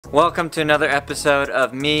Welcome to another episode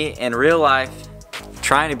of me in real life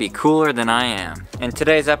trying to be cooler than I am. In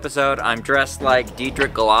today's episode, I'm dressed like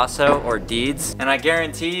Didrik Galasso or Deedz, and I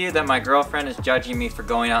guarantee you that my girlfriend is judging me for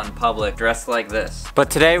going out in public dressed like this. But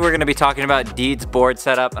today we're gonna be talking about Deedz board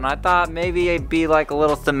setup, and I thought maybe it'd be like a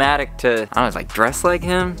little thematic to, I don't know, like dress like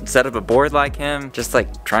him, set up a board like him, just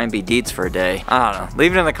like try and be Deedz for a day. I don't know.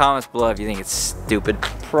 Leave it in the comments below if you think it's stupid.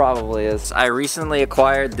 Probably is. I recently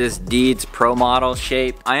acquired this Deedz Pro Model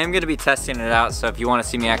shape. I am gonna be testing it out, so if you wanna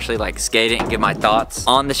see me actually like skate it and give my thoughts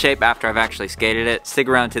on the shape after I've actually skated it, stick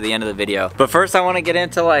around to the end of the video. But first I wanna get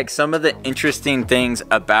into like some of the interesting things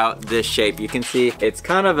about this shape. You can see it's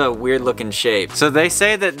kind of a weird looking shape. So they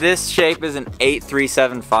say that this shape is an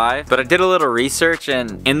 8375, but I did a little research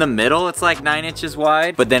and in the middle it's like 9 inches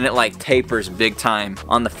wide, but then it like tapers big time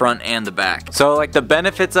on the front and the back. So like the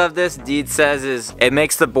benefits of this, Deedz says, is it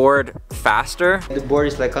makes the board faster. The board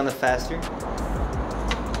is like on the faster.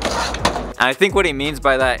 I think what he means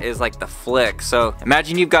by that is like the flick. So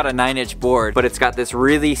imagine you've got a 9-inch board, but it's got this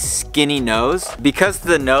really skinny nose. Because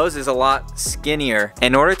the nose is a lot skinnier,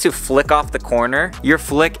 in order to flick off the corner, your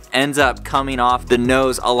flick ends up coming off the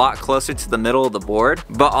nose a lot closer to the middle of the board,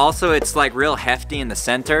 but also it's like real hefty in the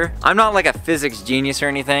center. I'm not like a physics genius or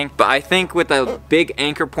anything, but I think with a big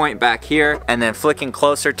anchor point back here and then flicking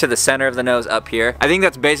closer to the center of the nose up here, I think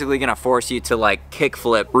that's basically gonna force you to like kick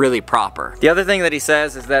flip really proper. The other thing that he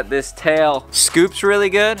says is that this tail scoops really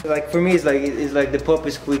good. Like for me, it's like the pop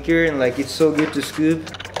is quicker and like it's so good to scoop.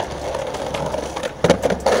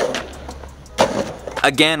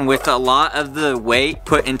 Again, with a lot of the weight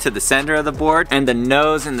put into the center of the board and the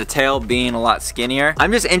nose and the tail being a lot skinnier,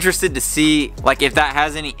 I'm just interested to see like if that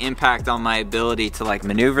has any impact on my ability to like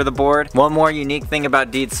maneuver the board. One more unique thing about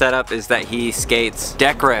Deedz setup is that he skates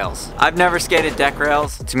deck rails. I've never skated deck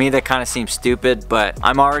rails. To me, that kind of seems stupid, but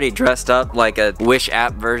I'm already dressed up like a Wish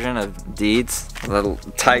app version of Deedz. A little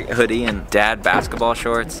tight hoodie and dad basketball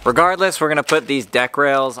shorts. Regardless, we're gonna put these deck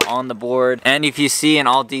rails on the board. And if you see in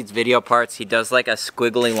all Deedz video parts, he does like a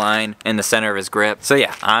squiggly line in the center of his grip. So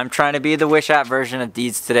yeah, I'm trying to be the Wish app version of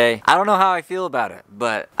Deedz today. I don't know how I feel about it,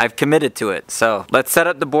 but I've committed to it. So let's set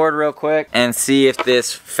up the board real quick and see if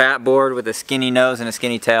this fat board with a skinny nose and a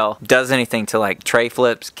skinny tail does anything to like tray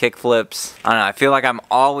flips, kick flips. I don't know, I feel like I'm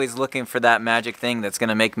always looking for that magic thing that's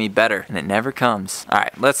gonna make me better, and it never comes. All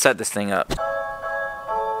right, let's set this thing up.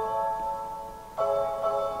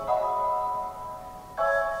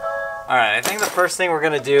 Alright, I think the first thing we're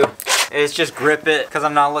gonna do is just grip it, because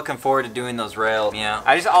I'm not looking forward to doing those rails, you know?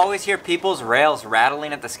 I just always hear people's rails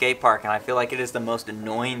rattling at the skate park, and I feel like it is the most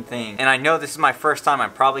annoying thing. And I know this is my first time,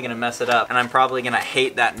 I'm probably gonna mess it up, and I'm probably gonna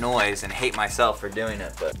hate that noise and hate myself for doing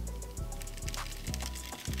it, but...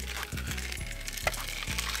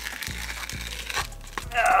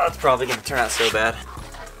 Oh, it's probably gonna turn out so bad.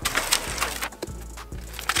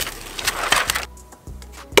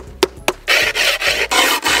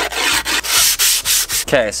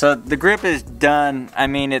 Okay, so the grip is done. I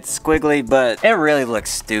mean, it's squiggly, but it really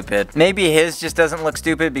looks stupid. Maybe his just doesn't look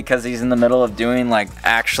stupid because he's in the middle of doing like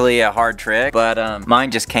actually a hard trick, but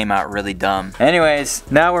mine just came out really dumb.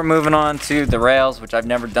 Anyways, now we're moving on to the rails, which I've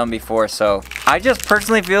never done before, so I just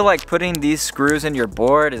personally feel like putting these screws in your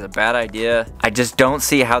board is a bad idea. I just don't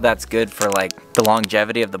see how that's good for like the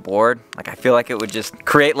longevity of the board. Like I feel like it would just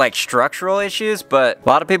create like structural issues, but a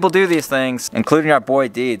lot of people do these things, including our boy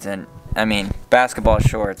Deedz, and I mean, basketball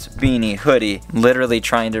shorts, beanie, hoodie, literally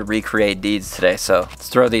trying to recreate Deedz today, so let's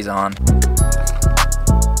throw these on.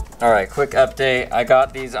 Alright, quick update. I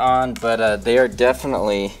got these on, but they are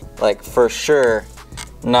definitely, like for sure,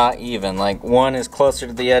 not even. Like one is closer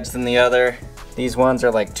to the edge than the other. These ones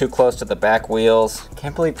are like too close to the back wheels.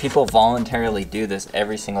 Can't believe people voluntarily do this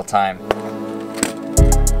every single time.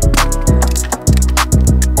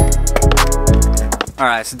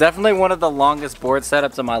 Alright, so definitely one of the longest board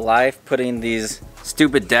setups of my life, putting these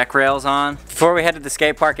stupid deck rails on. Before we head to the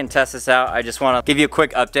skate park and test this out, I just want to give you a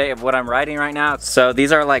quick update of what I'm riding right now. So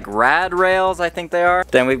these are like rad rails, I think they are.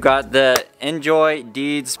 Then we've got the Enjoy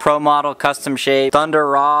Deedz Pro Model Custom Shape, Thunder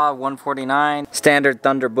Raw 149, standard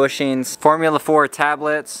Thunder bushings, Formula 4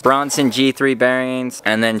 tablets, Bronson G3 bearings,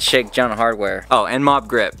 and then Shake Jump hardware. Oh, and Mob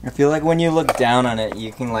grip. I feel like when you look down on it,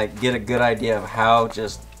 you can like get a good idea of how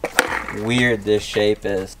just weird this shape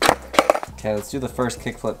is. Okay, let's do the first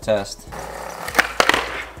kickflip test.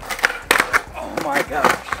 Oh my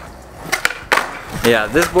gosh. Yeah,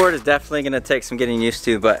 this board is definitely gonna take some getting used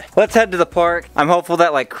to, but let's head to the park. I'm hopeful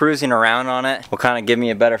that like cruising around on it will kind of give me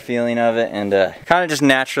a better feeling of it and kind of just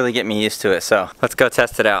naturally get me used to it. So let's go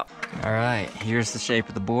test it out. All right, here's the shape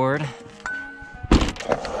of the board.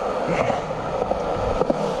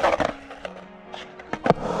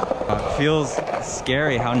 It feels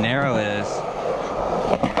scary how narrow it is.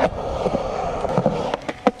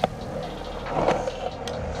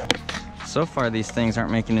 So far these things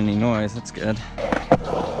aren't making any noise, that's good.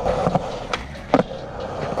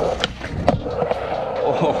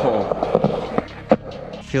 Oh,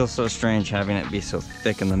 feels so strange having it be so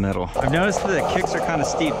thick in the middle. I've noticed that the kicks are kind of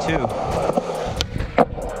steep too.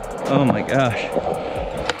 Oh my gosh.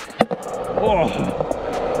 Oh.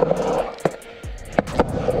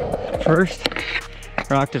 First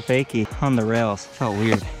rock to fakie on the rails, felt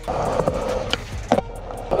weird.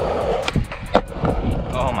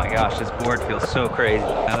 Oh my gosh, this board feels so crazy.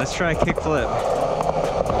 Now let's try a kick flip.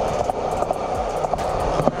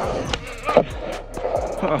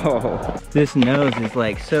 Oh, this nose is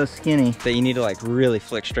like so skinny that you need to like really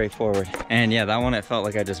flick straight forward. And yeah, that one it felt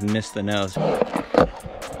like I just missed the nose.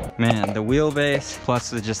 Man, the wheelbase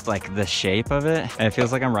plus just like the shape of it, it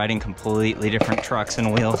feels like I'm riding completely different trucks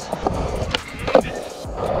and wheels.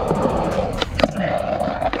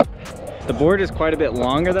 The board is quite a bit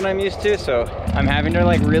longer than I'm used to, so I'm having to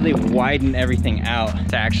like really widen everything out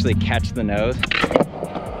to actually catch the nose.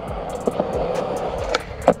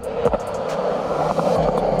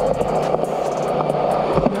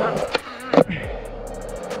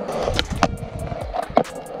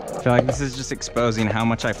 I feel like this is just exposing how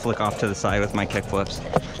much I flick off to the side with my kick flips.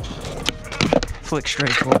 Flick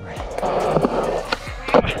straight forward.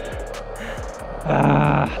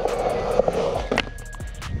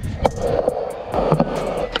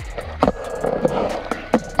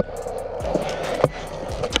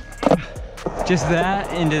 Just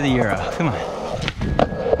that into the Euro. Come on.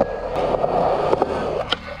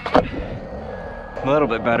 A little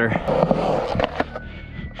bit better.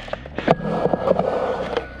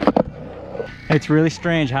 It's really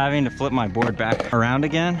strange having to flip my board back around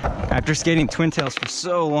again after skating twin tails for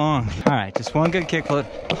so long. All right, just one good kickflip.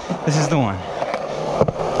 This is the one.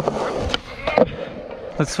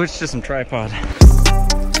 Let's switch to some tripod.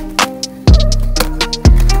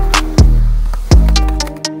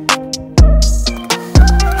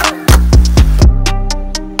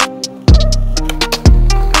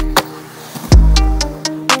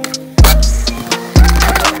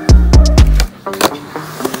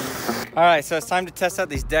 All right, so it's time to test out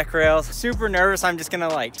these deck rails. Super nervous, I'm just gonna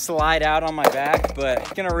like slide out on my back,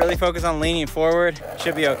 but gonna really focus on leaning forward.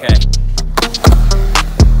 Should be okay.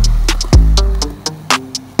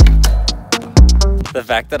 The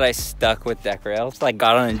fact that I stuck with deck rails, like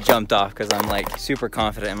got on and jumped off because I'm like super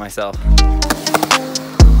confident in myself.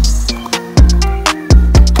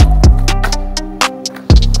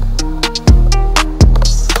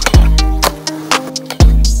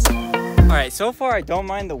 So far I don't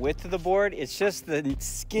mind the width of the board, it's just the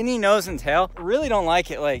skinny nose and tail. I really don't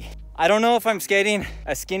like it. Like, I don't know if I'm skating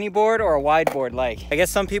a skinny board or a wide board. Like, I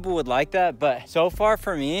guess some people would like that, but so far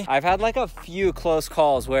for me, I've had like a few close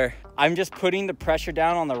calls where I'm just putting the pressure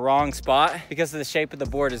down on the wrong spot because of the shape of the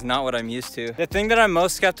board is not what I'm used to. The thing that I'm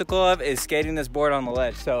most skeptical of is skating this board on the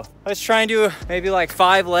ledge. So let's try and do maybe like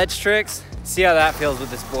 5 ledge tricks, see how that feels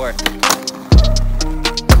with this board.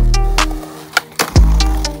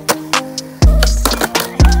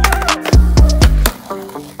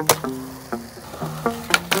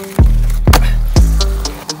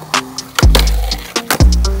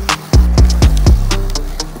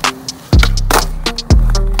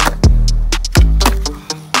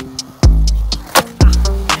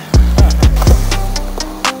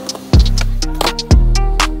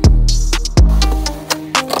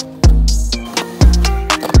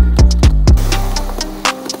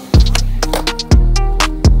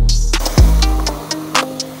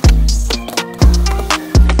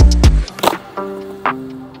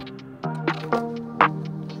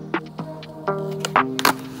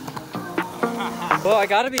 Well, I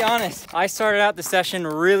gotta be honest, I started out the session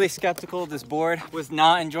really skeptical of this board, was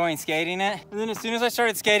not enjoying skating it. And then as soon as I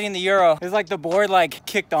started skating the Euro, it was like the board like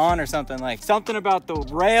kicked on or something, like something about the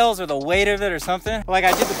rails or the weight of it or something. Like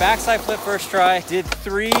I did the backside flip first try, did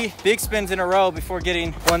 3 big spins in a row before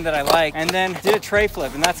getting one that I like, and then did a tray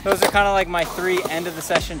flip. And those are kind of like my 3 end of the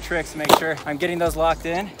session tricks to make sure I'm getting those locked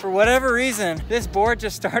in. For whatever reason, this board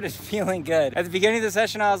just started feeling good. At the beginning of the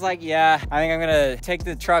session, I was like, yeah, I think I'm gonna take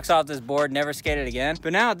the trucks off this board, never skate it again.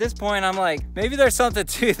 But now at this point, I'm like, maybe there's something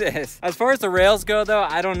to this. As far as the rails go though,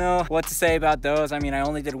 I don't know what to say about those. I mean, I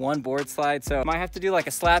only did one board slide, so I might have to do like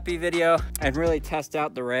a slappy video and really test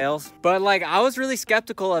out the rails. But like, I was really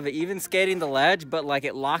skeptical of it, even skating the ledge, but like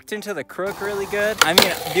it locked into the crook really good. I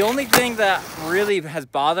mean, the only thing that really has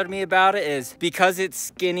bothered me about it is because it's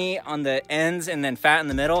skinny on the ends and then fat in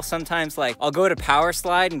the middle, sometimes like I'll go to power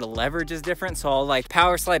slide and the leverage is different, so I'll like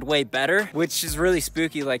power slide way better, which is really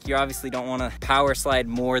spooky. Like, you obviously don't want to power slide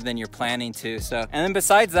more than you're planning to. So, and then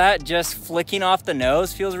besides that, just flicking off the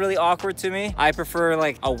nose feels really awkward to me. I prefer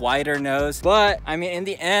like a wider nose, but I mean, in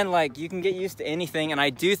the end, like, you can get used to anything, and I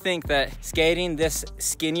do think that skating this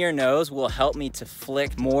skinnier nose will help me to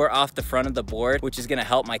flick more off the front of the board, which is going to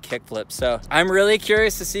help my kickflip. So I'm really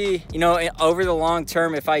curious to see, you know, over the long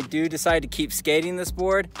term, if I do decide to keep skating this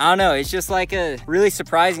board. I don't know, it's just like a really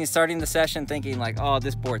surprising starting the session thinking like, oh,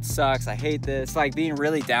 this board sucks, I hate this, like being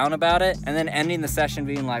really down about it, and then ending the session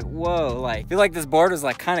being like, whoa, like I feel like this board was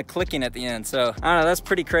like kind of clicking at the end. So I don't know, that's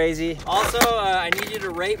pretty crazy. Also, I need you to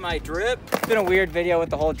rate my drip. It's been a weird video with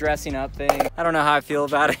the whole dressing up thing. I don't know how I feel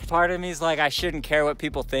about it. Part of me is like, I shouldn't care what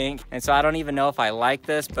people think, and so I don't even know if I like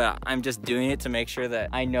this, but I'm just doing it to make sure that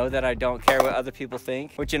I know that I don't care what other people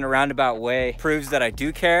think, which in a roundabout way proves that I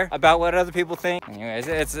do care about what other people think. Anyways,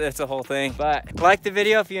 it's a whole thing. But like the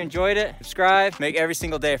video if you enjoyed it, subscribe, make every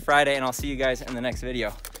single day a Friday, and I'll see you guys in the next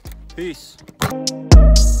video. Peace.